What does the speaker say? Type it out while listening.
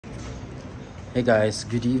Hey guys,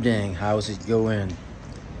 good evening. How's it going?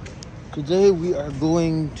 Today we are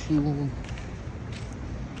going to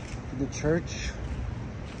the church.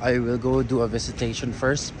 I will go do a visitation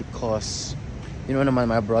first because you know naman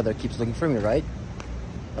my brother keeps looking for me, right?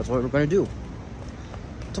 That's what we're gonna do.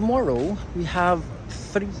 Tomorrow we have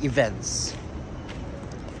 3 events.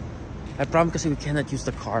 I promise kasi we cannot use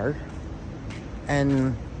the car.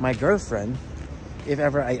 And my girlfriend, if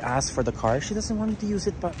ever I ask for the car, she doesn't want me to use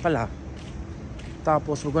it pala.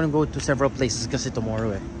 Tapos, we're gonna go to several places kasi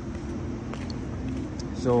tomorrow eh.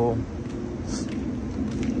 So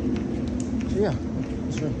yeah,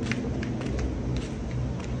 that's right.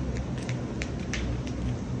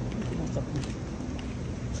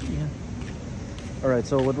 Alright,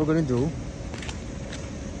 so what we're gonna do,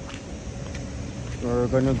 we're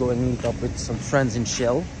gonna go and meet up with some friends in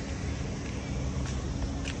Shell.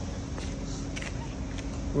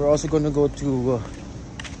 We're also gonna go to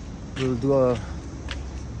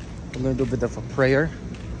we're gonna do a bit of a prayer.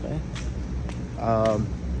 Okay.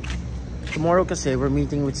 Tomorrow kasi we're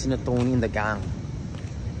meeting with Sina Tony in the gang.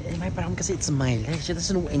 And my problem kasi it's Myla. She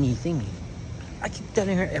doesn't know anything. I keep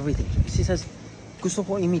telling her everything. She says, gusto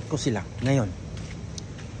ko i-meet ko sila ngayon.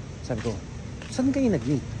 Sabi ko, saan kayo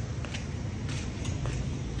nag-meet?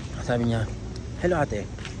 Sabi niya, hello ate,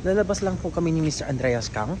 lalabas lang po kami ni Mr. Andreas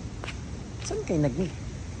Kang. Saan kayo nag-meet?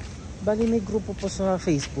 Bali may grupo po sa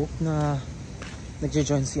Facebook na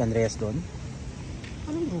nagjo-join si Andreas doon.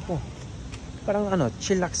 Anong grupo? Parang ano,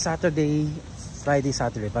 chillax Saturday, Friday,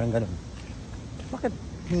 Saturday, parang ganun. Bakit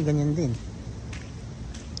may ganyan din?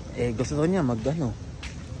 Eh, gusto daw niya mag-ano.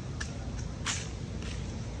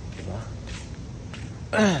 Diba?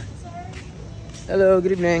 Hello,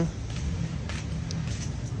 good evening.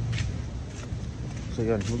 So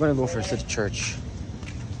yun, we're gonna go first to the church.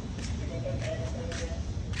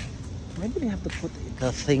 Maybe we have to put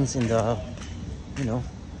the things in the, you know.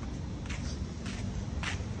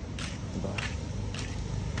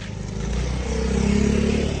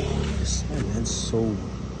 This man's so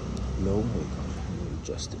low.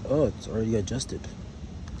 Adjusted. Oh, it's already adjusted.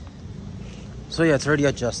 So yeah, it's already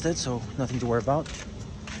adjusted, so nothing to worry about.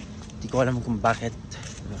 Di ko alam kung bakit.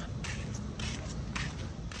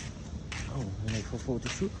 Oh, may photo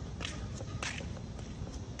shoot.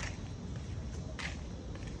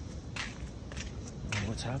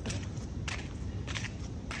 What's happening?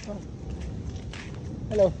 Oh.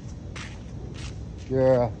 Hello.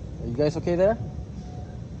 Are you guys okay there?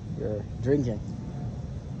 You're drinking.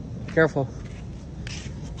 Careful.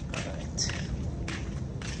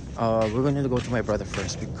 Alright. We're gonna go to my brother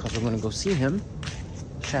first because we're gonna go see him.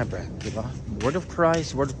 Shabrek, diba? Word of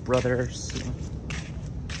Christ, word of brothers. You know.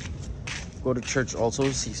 Go to church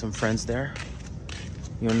also, see some friends there.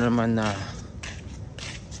 Yun naman na.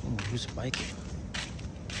 Oh, who's biking?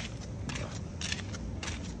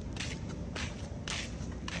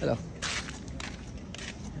 Hello.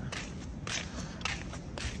 Yeah.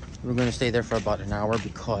 We're gonna stay there for about an hour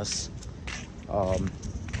because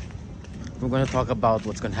we're gonna talk about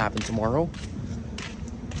what's gonna happen tomorrow.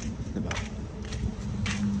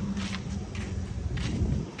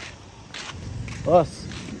 Boss.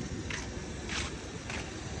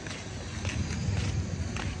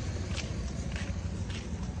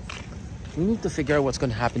 We need to figure out what's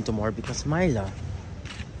gonna happen tomorrow because Myla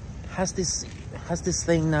has this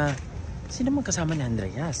thing na sino man kasama ni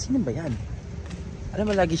Andreas? Sino ba yan? Alam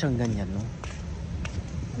mo lagi siyang ganyan, no?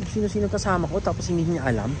 Sino-sino kasama ko tapos hindi niya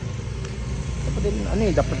alam.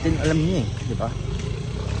 Dapat din alam niya eh, di ba?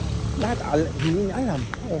 Lahat hindi niya alam.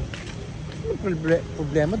 Oh. Ano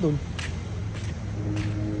problema dun?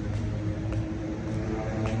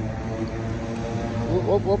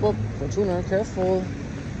 Whoop. Fortuna, careful.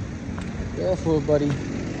 Careful, buddy.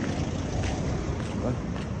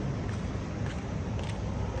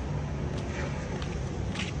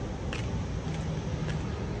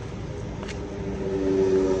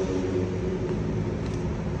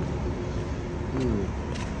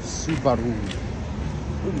 Subaru.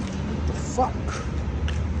 What the fuck?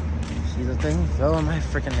 See the thing? Fell on my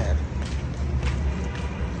freaking head.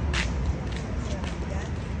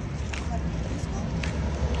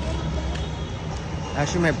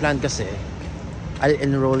 Actually, my plan kasi, I'll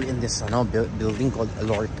enroll in this building called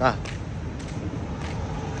Alorca.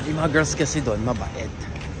 Yung mga girls kasi doon, mabait.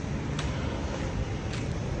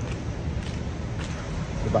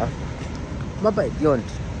 Diba? Mabait yun.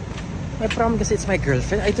 My problem kasi it's my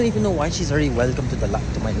girlfriend. I don't even know why she's already welcome to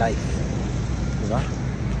my life. Diba?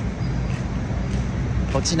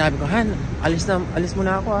 Pag sinabi ko, Han, alis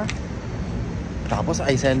muna ako ha. Tapos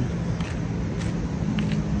I send,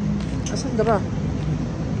 asan ka ba?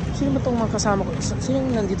 Sino ba itong mga kasama ko? Sino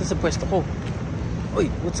yung nandito sa pwesto ko? Uy,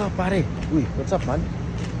 what's up, pare? Uy, what's up, man?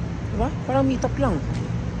 Diba? Parang meet up lang.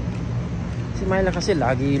 Si Myla kasi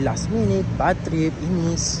lagi last minute, bad trip,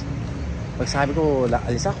 inis. Pag sabi ko,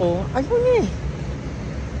 alis ako, ayaw niya eh.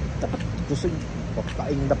 Dapat gusto,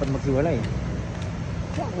 papain dapat maghiwalay.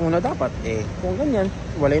 Kung una dapat, eh, kung ganyan,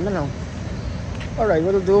 walay na lang. Alright,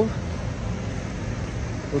 what we'll do,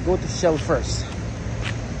 we'll go to Shell first.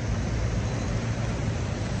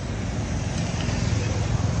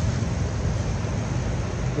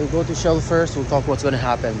 We'll go to Shell first, we'll talk what's gonna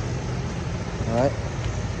happen. Alright?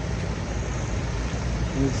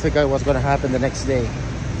 We'll figure out what's gonna happen the next day.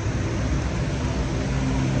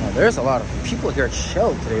 Oh, there's a lot of people here at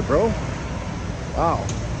Shell today, bro. Wow.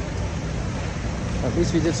 At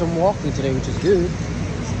least we did some walking today, which is good.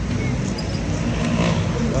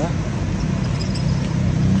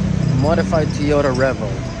 Modified Toyota Revo.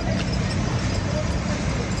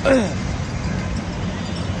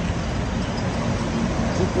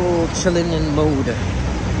 People chilling in mode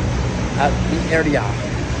at the area.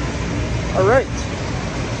 All right.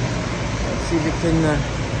 Let's see if we can.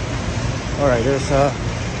 All right, there's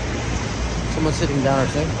someone sitting down or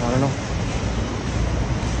something. I don't know.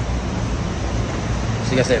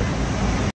 See you guys later.